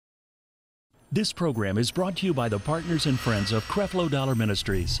This program is brought to you by the partners and friends of Creflo Dollar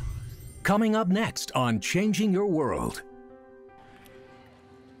Ministries. Coming up next on Changing Your World.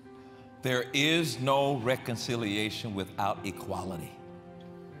 There is no reconciliation without equality.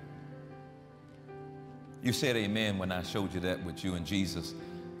 You said amen when I showed you that with you and Jesus.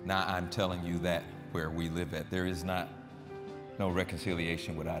 Now I'm telling you that where we live at. There is no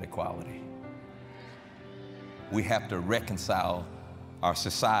reconciliation without equality. We have to reconcile our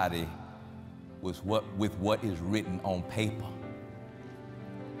society with what is written on paper.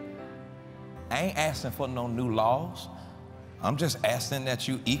 I ain't asking for no new laws. I'm just asking that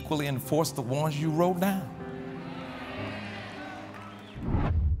you equally enforce the ones you wrote down.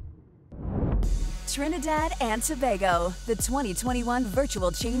 Trinidad and Tobago, the 2021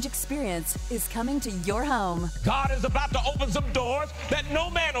 Virtual Change Experience is coming to your home. God is about to open some doors that no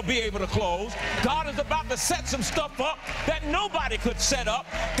man will be able to close. God is about to set some stuff up that nobody could set up.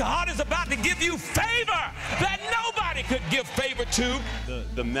 God is about to give you favor that nobody could give favor to.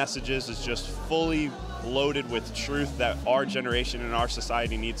 The messages is just fully loaded with truth that our generation and our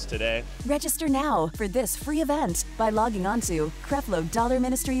society needs today. Register now for this free event by logging on to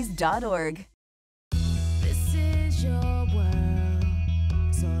creflodollarministries.org.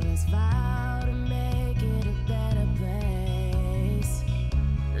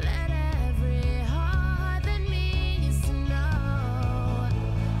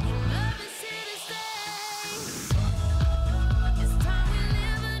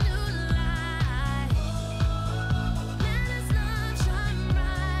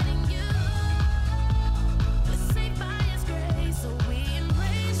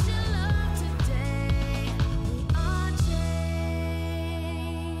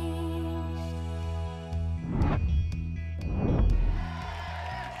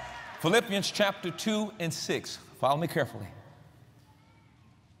 Philippians chapter 2 and 6. Follow me carefully.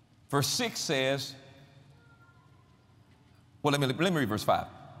 Verse 6 says, well, let me read verse 5.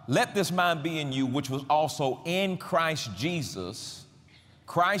 Let this mind be in you, which was also in Christ Jesus.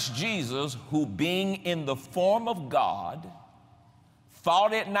 Christ Jesus, who being in the form of God,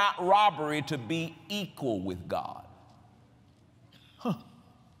 thought it not robbery to be equal with God.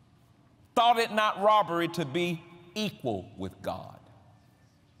 Thought it not robbery to be equal with God.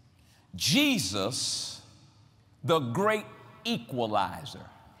 Jesus, the great equalizer.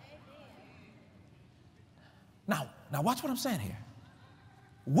 Now watch what I'm saying here.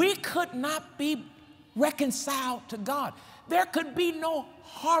 We could not be reconciled to God. There could be no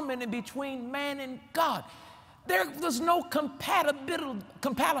harmony between man and God. There's no compatibility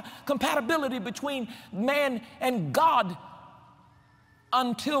between man and God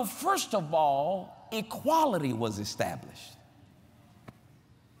until, first of all, equality was established.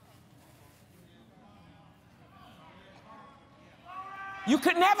 You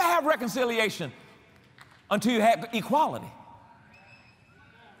could never have reconciliation until you had equality.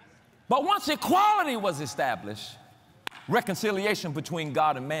 But once equality was established, reconciliation between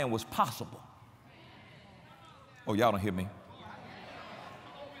God and man was possible. Oh, y'all don't hear me.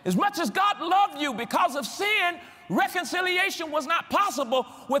 As much as God loved you, because of sin, reconciliation was not possible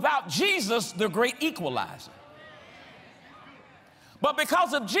without Jesus, the great equalizer. But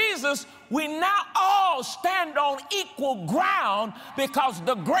because of Jesus, we now all stand on equal ground because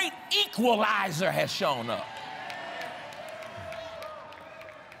the great equalizer has shown up.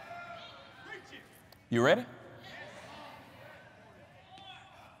 You ready?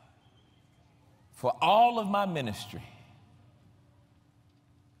 For all of my ministry,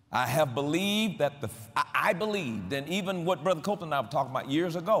 I have believed that I believed, and even what Brother Copeland and I were talking about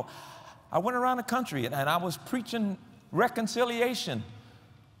years ago, I went around the country and I was preaching reconciliation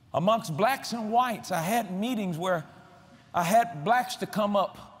amongst blacks and whites. I had meetings where I had blacks to come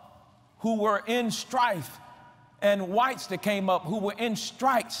up who were in strife and whites that came up who were in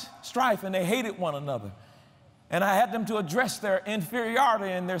strife and they hated one another. And I had them to address their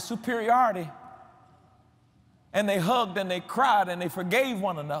inferiority and their superiority. And they hugged and they cried and they forgave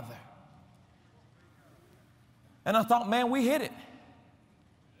one another. And I thought, man, we hit it.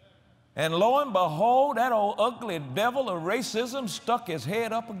 And lo and behold, that old ugly devil of racism stuck his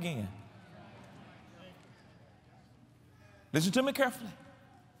head up again. Listen to me carefully.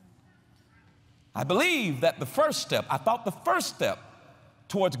 I believe that I thought the first step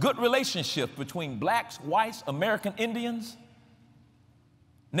towards good relationships between blacks, whites, American Indians,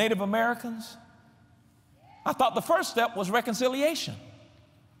 Native Americans, I thought the first step was reconciliation.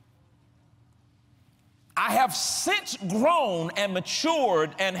 I have since grown and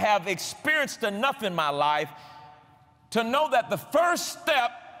matured and have experienced enough in my life to know that the first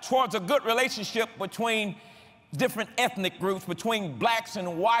step towards a good relationship between different ethnic groups, between blacks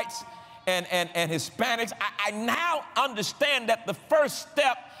and whites, and Hispanics, I now understand that the first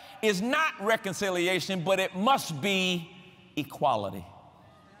step is not reconciliation, but it must be equality.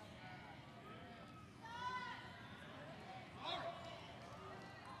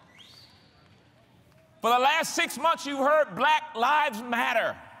 For the last 6 months, you've heard Black Lives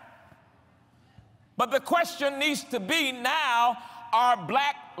Matter. But the question needs to be now, are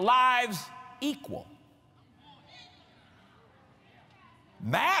Black lives equal?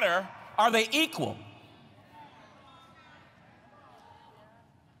 Matter? Are they equal?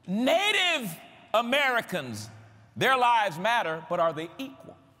 Native Americans, their lives matter, but are they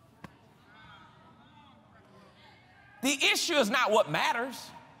equal? The issue is not what matters.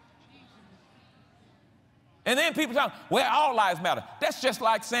 And then people talk, well, all lives matter. That's just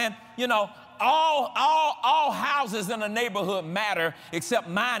like saying, you know, all houses in a neighborhood matter except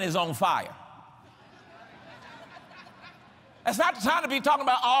mine is on fire. That's not the time to be talking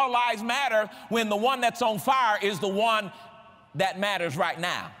about all lives matter when the one that's on fire is the one that matters right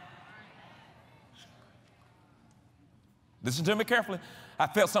now. Listen to me carefully. I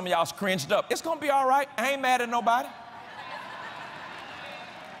felt some of y'all cringed up. It's gonna be all right. I ain't mad at nobody.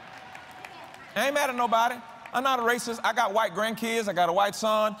 I ain't mad at nobody. I'm not a racist. I got white grandkids. I got a white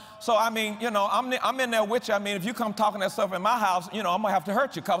son. So, I mean, you know, I'm in there with you. I mean, if you come talking that stuff in my house, you know, I'm going to have to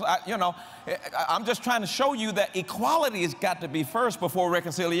hurt you because, you know, I'm just trying to show you that equality has got to be first before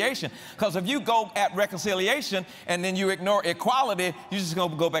reconciliation. Because if you go at reconciliation and then you ignore equality, you're just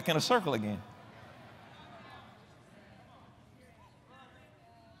going to go back in a circle again.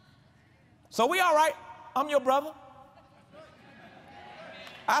 So we all right. I'm your brother.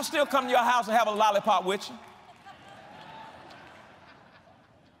 I'll still come to your house and have a lollipop with you.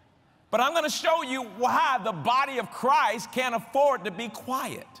 But I'm going to show you why the body of Christ can't afford to be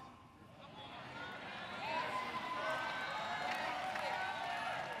quiet.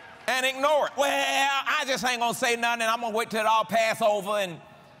 And ignore it. Well, I just ain't going to say nothing, and I'm going to wait till it all pass over,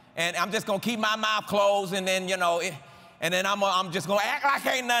 and I'm just going to keep my mouth closed, and then, you know, and then I'm just going to act like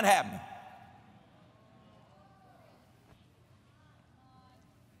ain't nothing happening.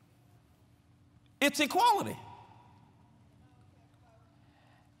 It's equality.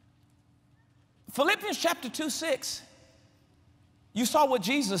 Philippians chapter 2:6, you saw what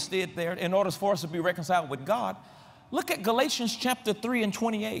Jesus did there in order for us to be reconciled with God. Look at Galatians chapter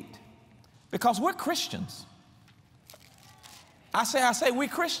 3:28, because we're Christians. I say we're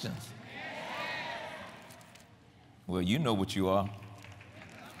Christians. Well, you know what you are.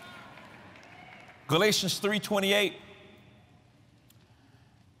 Galatians 3:28.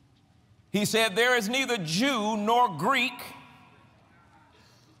 He said, there is neither Jew nor Greek.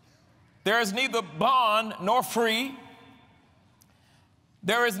 There is neither bond nor free.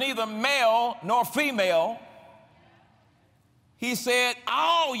 There is neither male nor female. He said,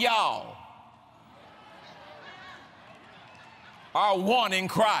 all y'all are one in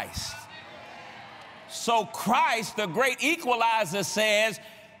Christ. So Christ, the great equalizer, says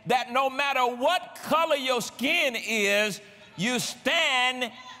that no matter what color your skin is, you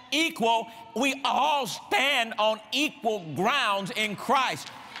stand equal. We all stand on equal grounds in Christ.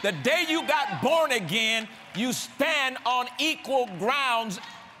 The day you got born again, you stand on equal grounds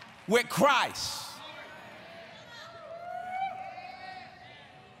with Christ.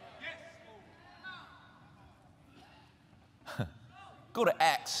 Go to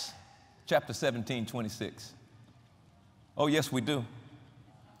Acts chapter 17:26. Oh, yes, we do.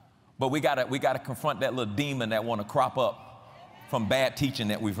 But we gotta confront that little demon that want to crop up from bad teaching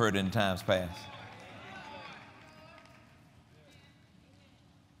that we've heard in times past.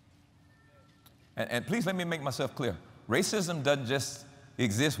 And please let me make myself clear. Racism doesn't just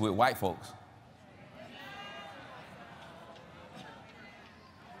exist with white folks.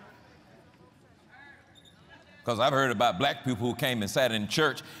 Because I've heard about black people who came and sat in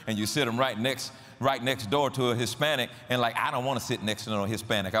church, and you sit them right next door to a Hispanic, and like, I don't want to sit next to no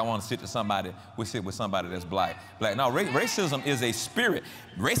Hispanic. I want to sit with somebody that's black. No, racism is a spirit.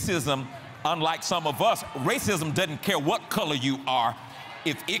 Racism, unlike some of us, racism doesn't care what color you are.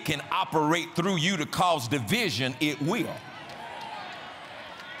 If it can operate through you to cause division, it will.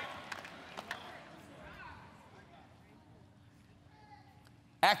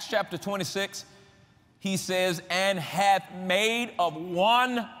 Acts chapter 26, he says, and hath made of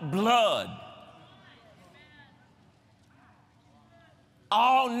one blood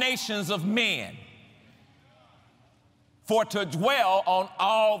all nations of men, for to dwell on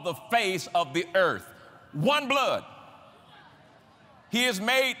all the face of the earth. One blood. He's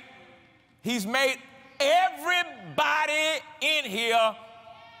made everybody in here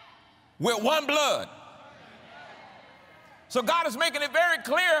with one blood. So God is making it very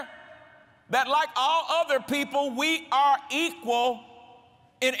clear that like all other people, we are equal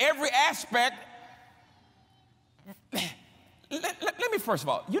in every aspect. Let me first of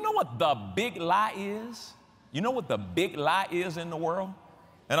all, you know what the big lie is? You know what the big lie is in the world?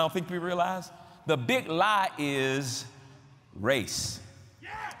 And I don't think we realize? The big lie is race.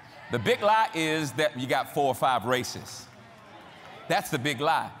 The big lie is that you got 4 or 5 races. That's the big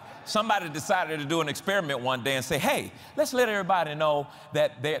lie. Somebody decided to do an experiment one day and say, hey, let's let everybody know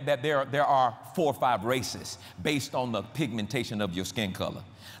that there are 4 or 5 races based on the pigmentation of your skin color.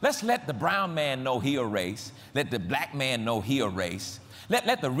 Let's let the brown man know he a race. Let the black man know he a race.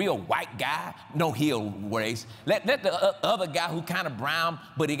 Let the real white guy know he a race. Let the other guy who kind of brown,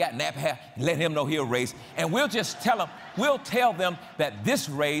 but he got nappy hair, let him know he a race. And we'll just tell them that this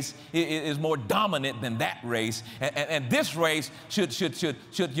race is more dominant than that race. And this race should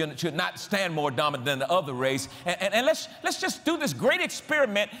not stand more dominant than the other race. And let's just do this great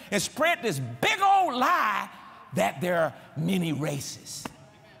experiment and spread this big old lie that there are many races.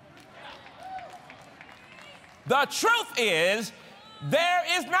 The truth is, there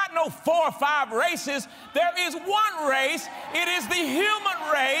is not no 4 or 5 races. There is one race. It is the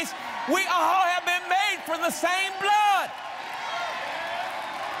human race. We all have been made from the same blood.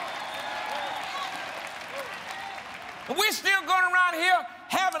 We're still going around here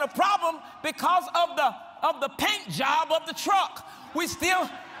having a problem because of the paint job of the truck.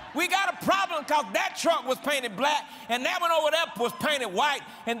 We got a problem because that truck was painted black, and that one over there was painted white,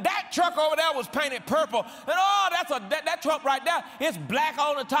 and that truck over there was painted purple. And oh, that truck right there, it's black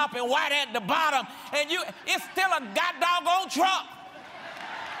on the top and white at the bottom, and it's still a goddamn truck.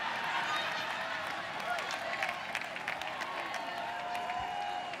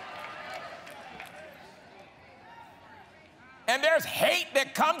 And there's hate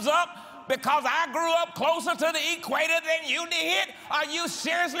that comes up because I grew up closer to the equator than you did. Are you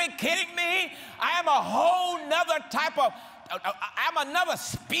seriously kidding me? I am a whole nother type of, I'm another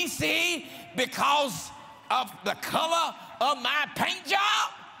species because of the color of my paint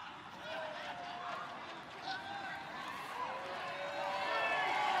job?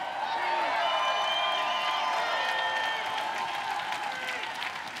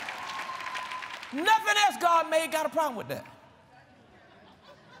 Nothing else God made got a problem with that.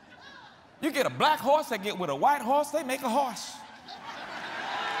 You get a black horse, they get with a white horse, they make a horse.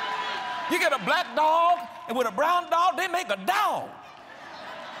 You get a black dog, and with a brown dog, they make a dog.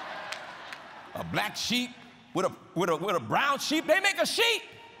 A black sheep with a brown sheep, they make a sheep.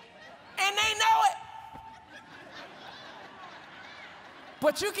 And they know it.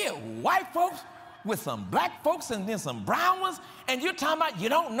 But you get white folks with some black folks and then some brown ones, and you're talking about you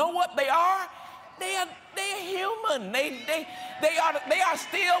don't know what they are? They are human. They are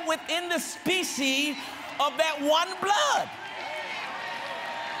still within the species of that one blood.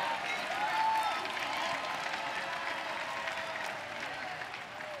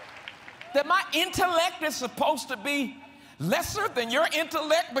 That my intellect is supposed to be lesser than your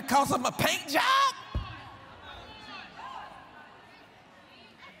intellect because of a paint job?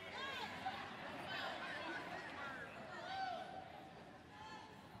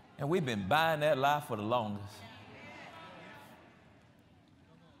 And we've been buying that lie for the longest.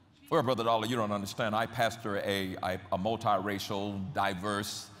 Well, Brother Dollar, you don't understand. I pastor a multiracial,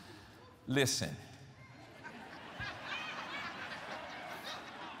 diverse, listen.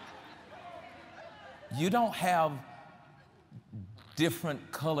 You don't have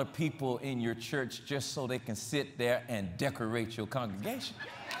different color people in your church just so they can sit there and decorate your congregation.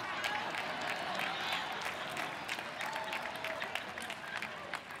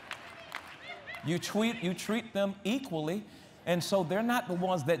 You treat them equally, and so they're not the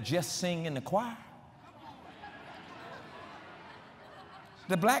ones that just sing in the choir.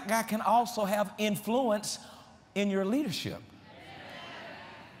 The black guy can also have influence in your leadership.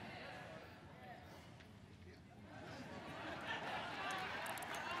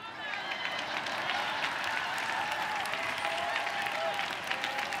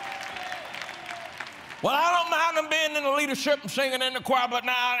 Well, I don't mind them being in the leadership and singing in the choir, but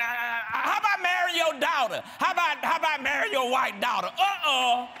now, how about marrying your daughter? How about marrying your white daughter?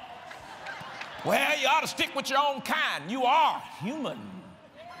 Well, you ought to stick with your own kind. You are human.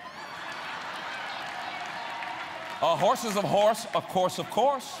 A horse is a horse, of course.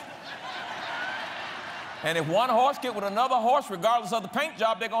 And if one horse get with another horse, regardless of the paint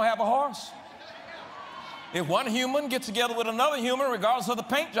job, they're going to have a horse. If one human gets together with another human, regardless of the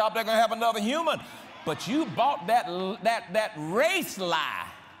paint job, they're going to have another human. But you bought that race lie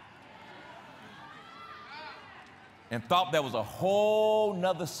and thought there was a whole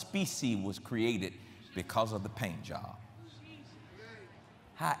nother species was created because of the paint job.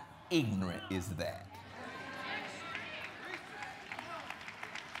 ignorant is that?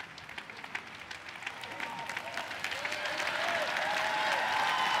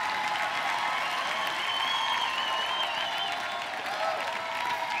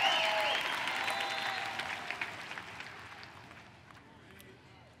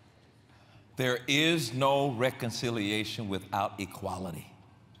 There is no reconciliation without equality.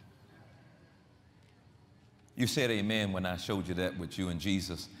 You said amen when I showed you that with you and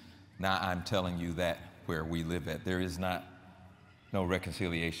Jesus. Now I'm telling you that where we live at. There is no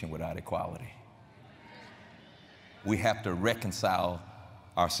reconciliation without equality. We have to reconcile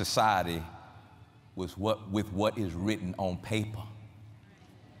our society with what is written on paper.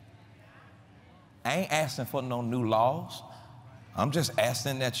 I ain't asking for no new laws. I'm just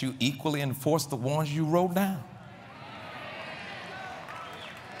asking that you equally enforce the ones you wrote down.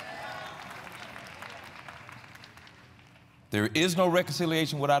 There is no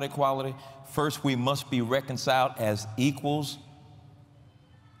reconciliation without equality. First, we must be reconciled as equals,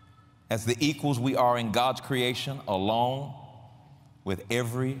 as the equals we are in God's creation, along with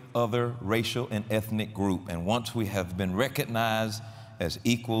every other racial and ethnic group. And once we have been recognized as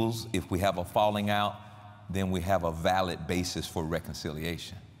equals, if we have a falling out, then we have a valid basis for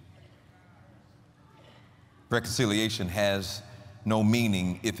reconciliation. Reconciliation has no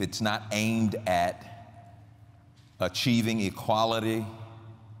meaning if it's not aimed at achieving equality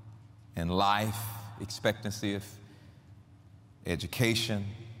in life expectancy, education,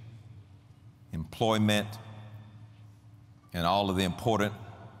 employment, and all of the important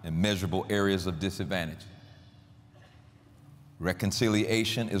and measurable areas of disadvantage.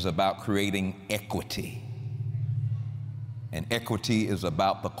 Reconciliation is about creating equity. And equity is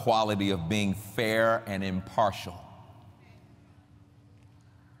about the quality of being fair and impartial.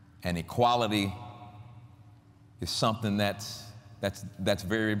 And equality is something that's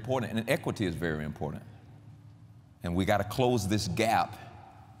very important, and equity is very important. And we got to close this gap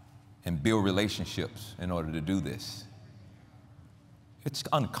and build relationships in order to do this. It's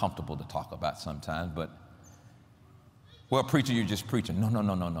uncomfortable to talk about sometimes, but, well, preacher, you're just preaching. No.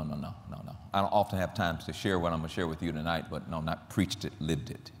 I don't often have time to share what I'm going to share with you tonight, but no, not preached it,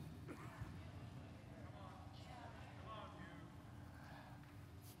 lived it.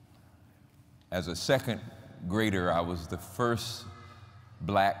 As a second grader, I was the first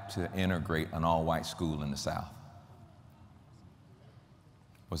black to integrate an all-white school in the South.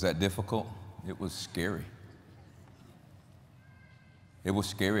 Was that difficult? It was scary. It was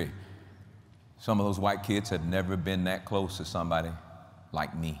scary. Some of those white kids had never been that close to somebody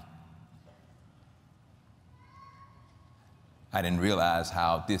like me. I didn't realize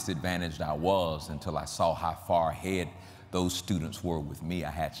how disadvantaged I was until I saw how far ahead those students were with me.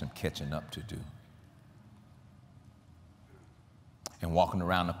 I had some catching up to do. And walking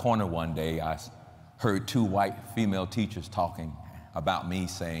around the corner one day, I heard two white female teachers talking about me,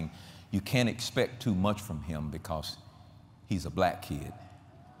 saying, "You can't expect too much from him because he's a black kid,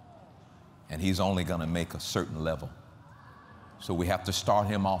 and he's only going to make a certain level. So we have to start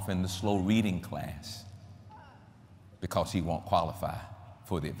him off in the slow reading class because he won't qualify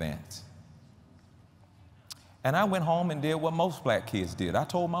for the advance." And I went home and did what most black kids did. I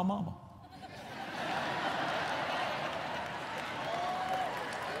told my mama.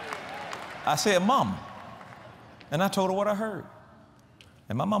 I said, "Mama," and I told her what I heard.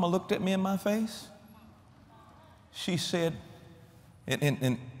 And my mama looked at me in my face. She said,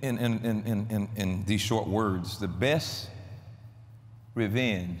 in these short words, "The best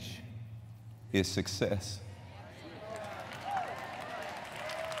revenge is success."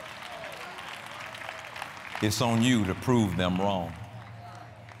 It's on you to prove them wrong.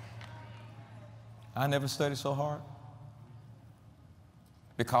 I never studied so hard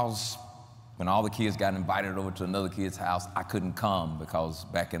because when all the kids got invited over to another kid's house, I couldn't come because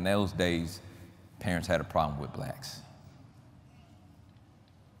back in those days, parents had a problem with blacks.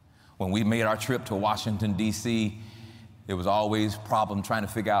 When we made our trip to Washington, D.C., it was always a problem trying to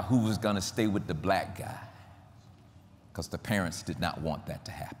figure out who was going to stay with the black guy because the parents did not want that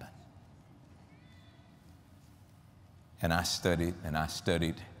to happen. And I studied, and I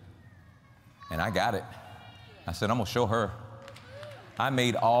studied, and I got it. I said, "I'm going to show her." I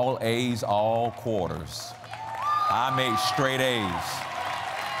made all A's, all quarters. I made straight A's.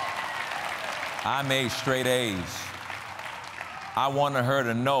 I made straight A's. I wanted her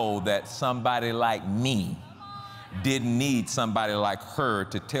to know that somebody like me didn't need somebody like her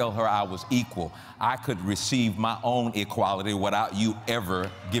to tell her I was equal. I could receive my own equality without you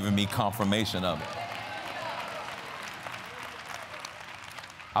ever giving me confirmation of it.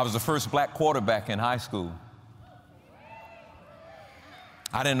 I was the first black quarterback in high school.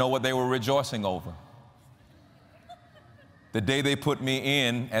 I didn't know what they were rejoicing over. The day they put me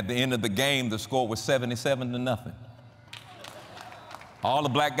in, at the end of the game, the score was 77-0. All the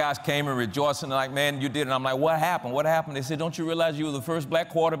black guys came and rejoicing, like, man, you did it. And I'm like, what happened? What happened? They said, don't you realize you were the first black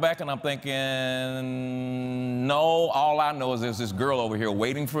quarterback? And I'm thinking, no, all I know is there's this girl over here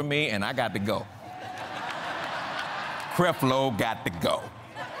waiting for me, and I got to go. Creflo got to go.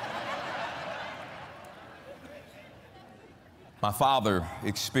 My father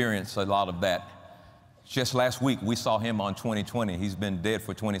experienced a lot of that. Just last week, we saw him on 2020. He's been dead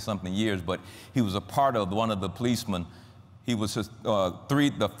for 20-something years, but he was a part of one of the policemen. He was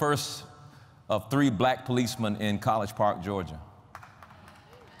the first of 3 black policemen in College Park, Georgia.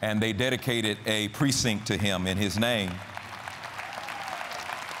 And they dedicated a precinct to him in his name.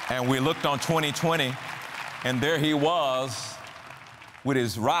 And we looked on 2020, and there he was with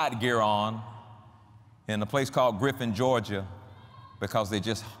his riot gear on in a place called Griffin, Georgia, because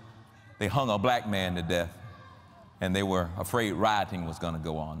they hung a black man to death, and they were afraid rioting was going to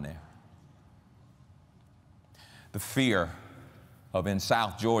go on there. The fear of in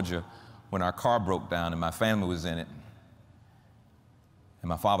South Georgia when our car broke down and my family was in it, and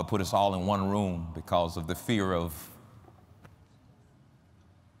my father put us all in one room because of the fear of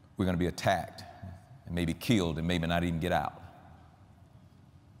we're going to be attacked and maybe killed and maybe not even get out.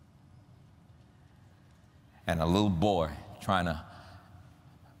 And a little boy trying to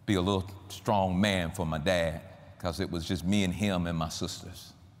be a little strong man for my dad, because it was just me and him and my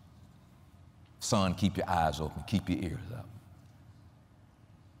sisters. Son, keep your eyes open, keep your ears up.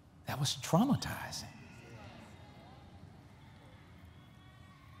 That was traumatizing.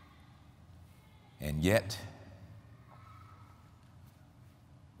 And yet,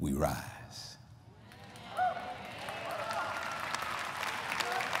 we rise.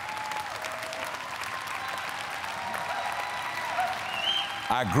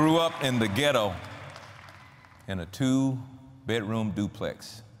 I grew up in the ghetto in a 2-bedroom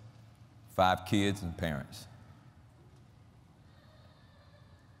duplex, 5 kids and parents.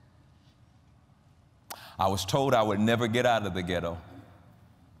 I was told I would never get out of the ghetto,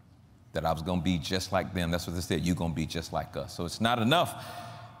 that I was going to be just like them. That's what they said, you're going to be just like us. So it's not enough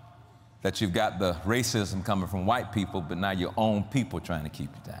that you've got the racism coming from white people, but now your own people trying to keep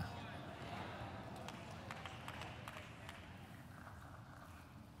you down.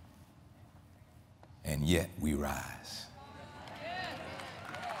 And yet we rise.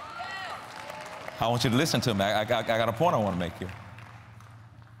 I want you to listen to me. I got a point I want to make here.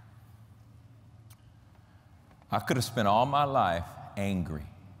 I could have spent all my life angry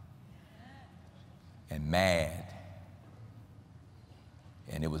and mad,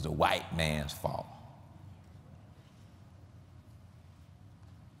 and it was the white man's fault.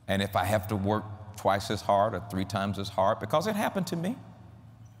 And if I have to work twice as hard or 3 times as hard, because it happened to me.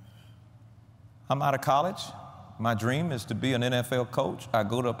 I'm out of college. My dream is to be an NFL coach. I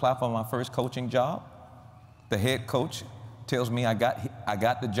go to apply for my first coaching job. The head coach tells me I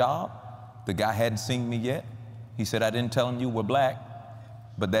got the job. The guy hadn't seen me yet. He said, I didn't tell him you were black,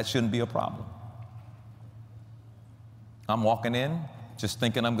 but that shouldn't be a problem. I'm walking in just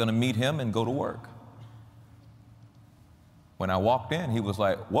thinking I'm going to meet him and go to work. When I walked in, he was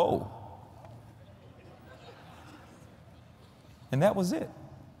like, whoa. And that was it.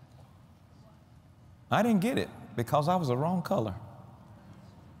 I didn't get it because I was the wrong color.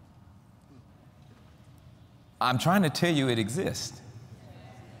 I'm trying to tell you it exists.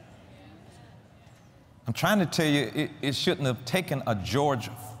 I'm trying to tell you it shouldn't have taken a George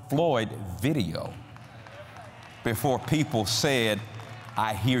Floyd video before people said,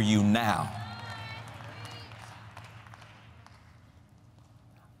 I hear you now.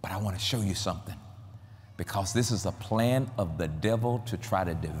 But I want to show you something, because this is a plan of the devil to try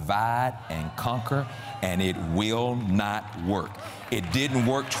to divide and conquer, and it will not work. It didn't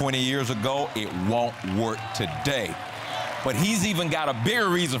work 20 years ago. It won't work today. But he's even got a bigger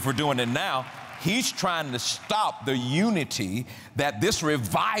reason for doing it now. He's trying to stop the unity that this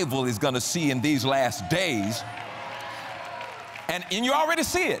revival is going to see in these last days. And you already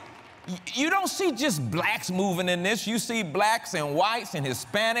see it. You don't see just blacks moving in this. You see blacks and whites and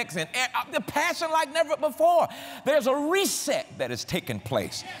Hispanics and the passion like never before. There's a reset that has taken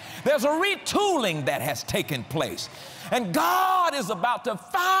place. There's a retooling that has taken place. And God is about to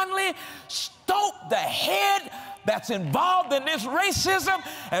finally stoke the head that's involved in this racism.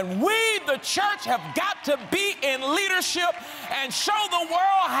 And we, the church, have got to be in leadership and show the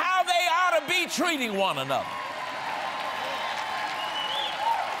world how they ought to be treating one another.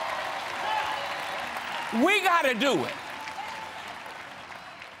 We got to do it.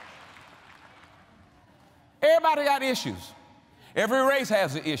 Everybody got issues. Every race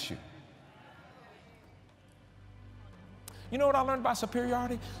has an issue. You know what I learned about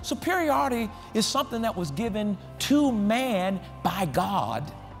superiority? Superiority is something that was given to man by God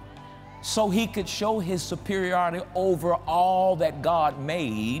so he could show his superiority over all that God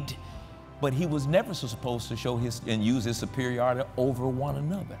made, but he was never supposed to show his and use his superiority over one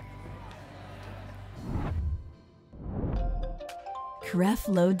another.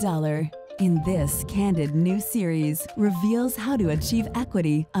 Creflo Dollar, in this candid new series, reveals how to achieve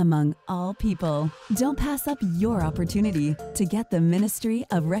equity among all people. Don't pass up your opportunity to get the Ministry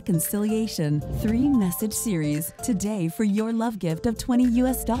of Reconciliation 3-message series today for your love gift of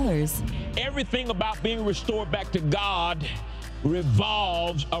 $20. Everything about being restored back to God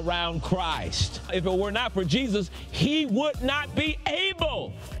revolves around Christ. If it were not for Jesus, he would not be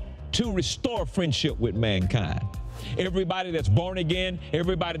able to restore friendship with mankind. Everybody that's born again,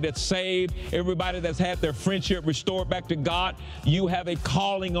 everybody that's saved, everybody that's had their friendship restored back to God, you have a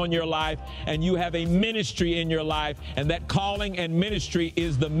calling on your life and you have a ministry in your life, and that calling and ministry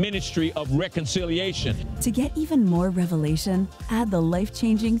is the ministry of reconciliation. To get even more revelation, add the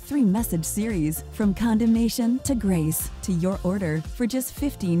life-changing 3-message series, From Condemnation to Grace, to your order for just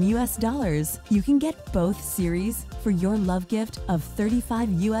 $15. You can get both series for your love gift of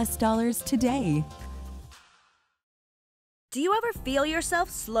 $35 today. Do you ever feel yourself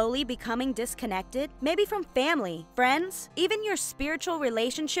slowly becoming disconnected? Maybe from family, friends, even your spiritual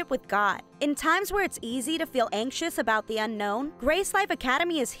relationship with God. In times where it's easy to feel anxious about the unknown, Grace Life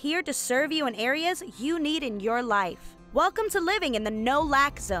Academy is here to serve you in areas you need in your life. Welcome to living in the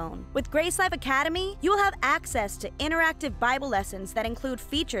no-lack zone. With Grace Life Academy, you will have access to interactive Bible lessons that include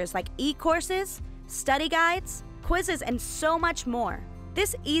features like e-courses, study guides, quizzes, and so much more.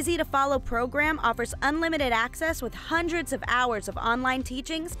 This easy-to-follow program offers unlimited access with hundreds of hours of online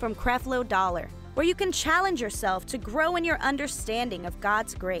teachings from Creflo Dollar, where you can challenge yourself to grow in your understanding of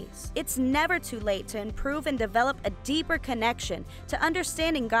God's grace. It's never too late to improve and develop a deeper connection to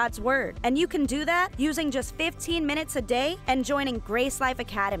understanding God's Word, and you can do that using just 15 minutes a day and joining Grace Life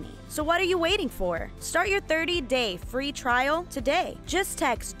Academy. So what are you waiting for? Start your 30-day free trial today. Just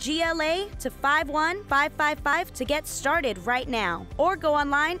text GLA to 51555 to get started right now, or go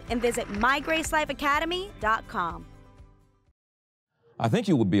online and visit mygracelifeacademy.com. I think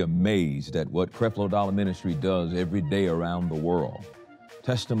you would be amazed at what Creflo Dollar Ministry does every day around the world.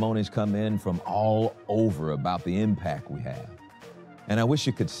 Testimonies come in from all over about the impact we have. And I wish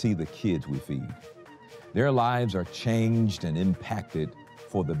you could see the kids we feed. Their lives are changed and impacted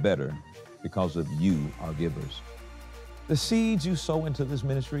for the better because of you, our givers. The seeds you sow into this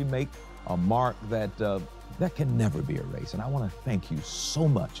ministry make a mark that can never be erased. And I want to thank you so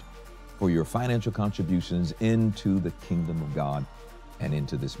much for your financial contributions into the kingdom of God and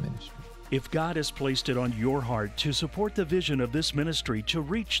into this ministry. If God has placed it on your heart to support the vision of this ministry to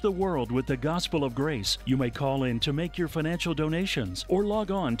reach the world with the gospel of grace, you may call in to make your financial donations or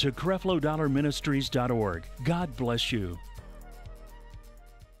log on to CrefloDollarMinistries.org. God bless you.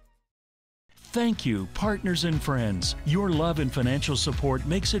 Thank you, partners and friends. Your love and financial support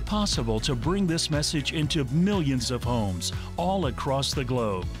makes it possible to bring this message into millions of homes all across the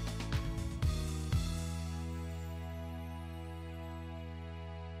globe.